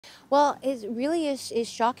Well, it really is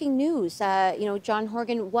shocking news. John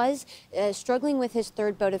Horgan was struggling with his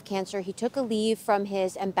third bout of cancer. He took a leave from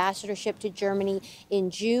his ambassadorship to Germany in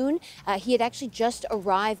June. He had actually just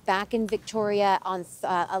arrived back in Victoria on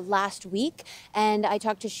last week. And I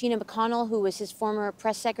talked to Sheena McConnell, who was his former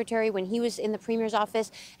press secretary when he was in the Premier's office,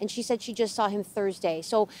 and she said she just saw him Thursday.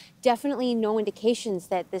 So definitely no indications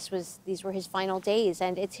that these were his final days,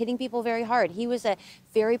 and it's hitting people very hard. He was a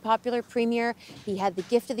very popular Premier. He had the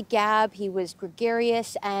gift of the gab. He was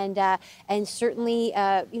gregarious and certainly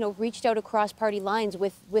reached out across party lines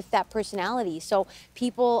with that personality. So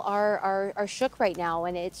people are shook right now,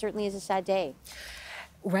 and it certainly is a sad day.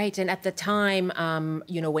 Right. And at the time,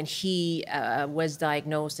 when he was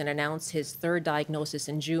diagnosed and announced his third diagnosis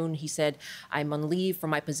in June, he said, "I'm on leave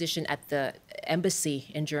from my position at the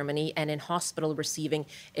embassy in Germany and in hospital receiving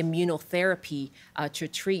immunotherapy to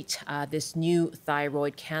treat this new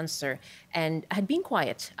thyroid cancer," and had been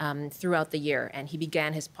quiet throughout the year. And he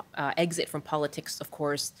began his exit from politics, of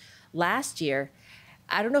course, last year.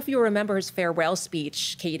 I don't know if you remember his farewell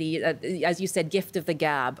speech, Katie, as you said, gift of the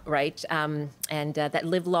gab, right? And that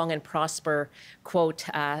live long and prosper quote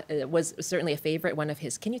was certainly a favorite one of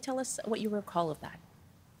his. Can you tell us what you recall of that?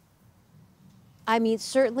 I mean,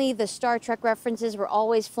 certainly the Star Trek references were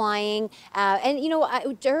always flying.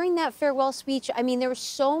 During that farewell speech, I mean, there were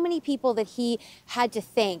so many people that he had to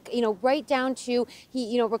thank, right down to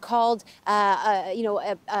he, recalled,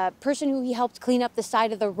 a person who he helped clean up the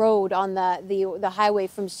side of the road on the highway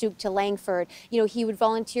from Souk to Langford. He would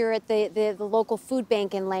volunteer at the local food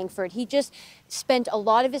bank in Langford. He just spent a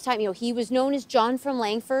lot of his time, he was known as John from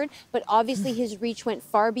Langford, but obviously his reach went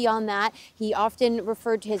far beyond that. He often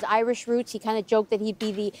referred to his Irish roots. He kind of joked that he'd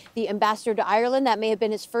be the ambassador to Ireland. That may have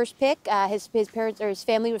been his first pick. His parents or his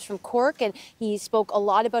family was from Cork, and he spoke a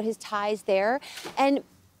lot about his ties there. And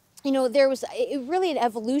there was really an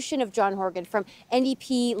evolution of John Horgan from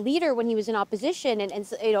NDP leader when he was in opposition. And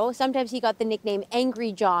sometimes he got the nickname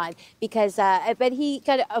Angry John because, but he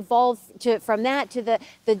kind of evolved from that to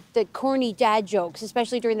the corny dad jokes,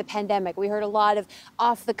 especially during the pandemic. We heard a lot of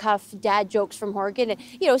off the cuff dad jokes from Horgan.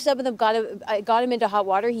 And, some of them got him into hot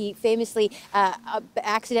water. He famously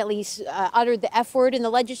accidentally uttered the F word in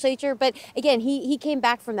the legislature. But again, he came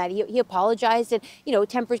back from that. He apologized, and,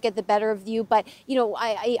 tempers get the better of you. But,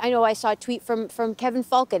 I know I saw a tweet from Kevin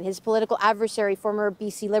Falcon, his political adversary, former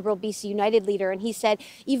BC Liberal, BC United leader, and he said,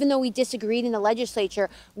 even though we disagreed in the legislature,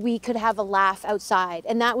 we could have a laugh outside.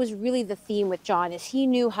 And that was really the theme with John, is he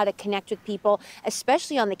knew how to connect with people,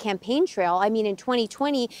 especially on the campaign trail. I mean, in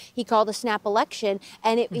 2020, he called a snap election,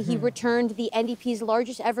 and he returned the NDP's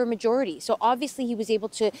largest ever majority. So obviously he was able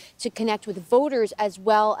to connect with voters as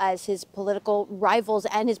well as his political rivals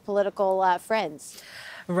and his political friends.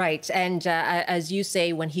 Right. And as you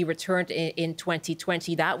say, when he returned in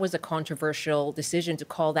 2020, that was a controversial decision to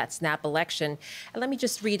call that snap election. And let me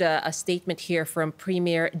just read a statement here from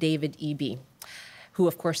Premier David Eby, who,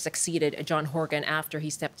 of course, succeeded John Horgan after he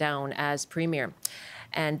stepped down as Premier.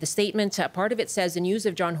 And the statement, part of it says, "The news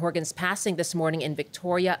of John Horgan's passing this morning in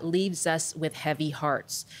Victoria leaves us with heavy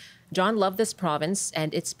hearts. John loved this province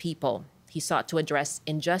and its people. He sought to address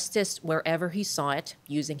injustice wherever he saw it,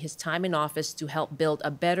 using his time in office to help build a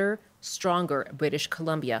better, stronger British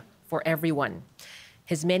Columbia for everyone.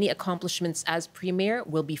 His many accomplishments as Premier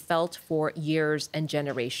will be felt for years and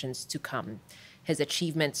generations to come. His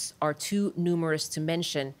achievements are too numerous to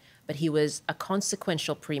mention, but he was a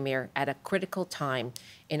consequential Premier at a critical time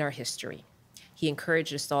in our history. He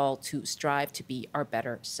encouraged us all to strive to be our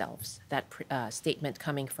better selves." That statement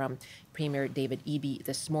coming from Premier David Eby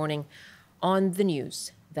this morning on the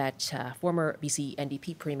news that former BC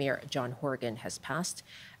NDP Premier John Horgan has passed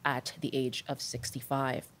at the age of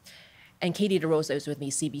 65. And Katie DeRosa is with me,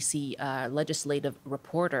 CBC legislative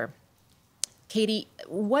reporter. Katie,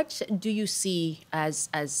 what do you see as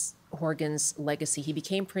Horgan's legacy? He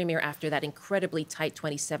became Premier after that incredibly tight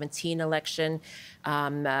 2017 election,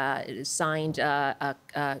 signed a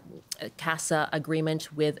CASA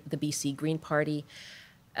agreement with the BC Green Party.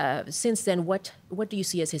 Since then, what do you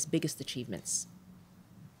see as his biggest achievements?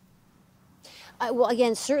 Well,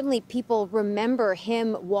 again, certainly people remember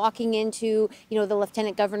him walking into, the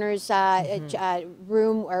Lieutenant Governor's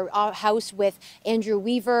room or house with Andrew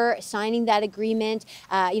Weaver, signing that agreement.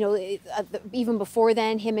 Even before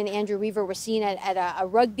then, him and Andrew Weaver were seen at a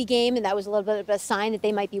rugby game, and that was a little bit of a sign that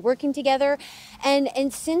they might be working together.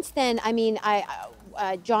 And since then, I mean,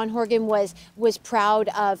 John Horgan was proud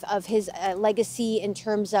of his legacy in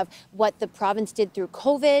terms of what the province did through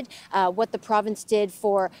COVID, what the province did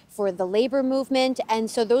for the labor movement, and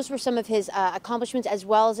so those were some of his accomplishments, as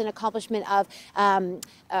well as an accomplishment of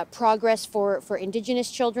progress for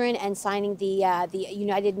Indigenous children and signing the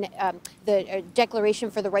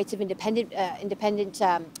Declaration for the Rights of the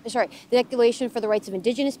Declaration for the Rights of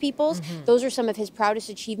Indigenous Peoples. Those are some of his proudest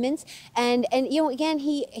achievements, and you know, again,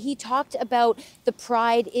 he talked about the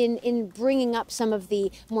pride in bringing up some of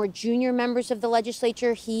the more junior members of the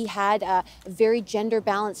legislature. He had a very gender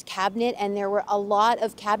balanced cabinet, and there were a lot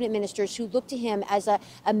of cabinet ministers who looked to him as a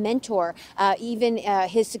mentor. Even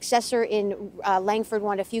his successor in Langford,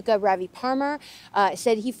 Wandafuka, Ravi Parmar,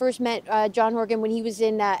 said he first met John Horgan when he was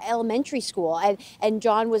in elementary school, and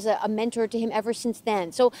John was a mentor to him ever since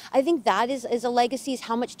then. So I think that is a legacy, is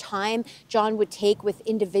how much time John would take with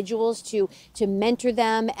individuals to mentor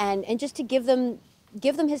them and just to give them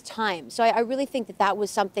his time. So I really think that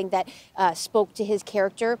was something that spoke to his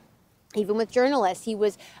character. Even with journalists, he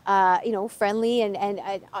was, you know, friendly and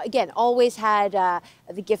again, always had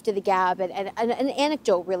the gift of the gab and an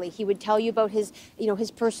anecdote, really. He would tell you about his, you know,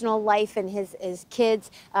 his personal life and his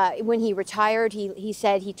kids. When he retired, he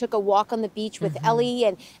said he took a walk on the beach with Ellie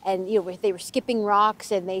and, you know, they were skipping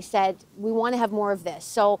rocks, and they said, we want to have more of this.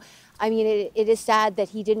 So, I mean, it is sad that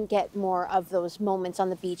he didn't get more of those moments on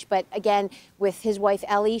the beach. But again, with his wife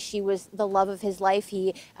Ellie, she was the love of his life.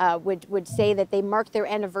 He would say that they marked their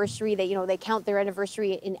anniversary. They, you know, they count their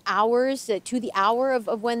anniversary in hours, to the hour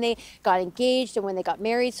of when they got engaged and when they got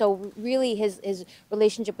married. So really, his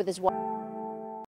relationship with his wife.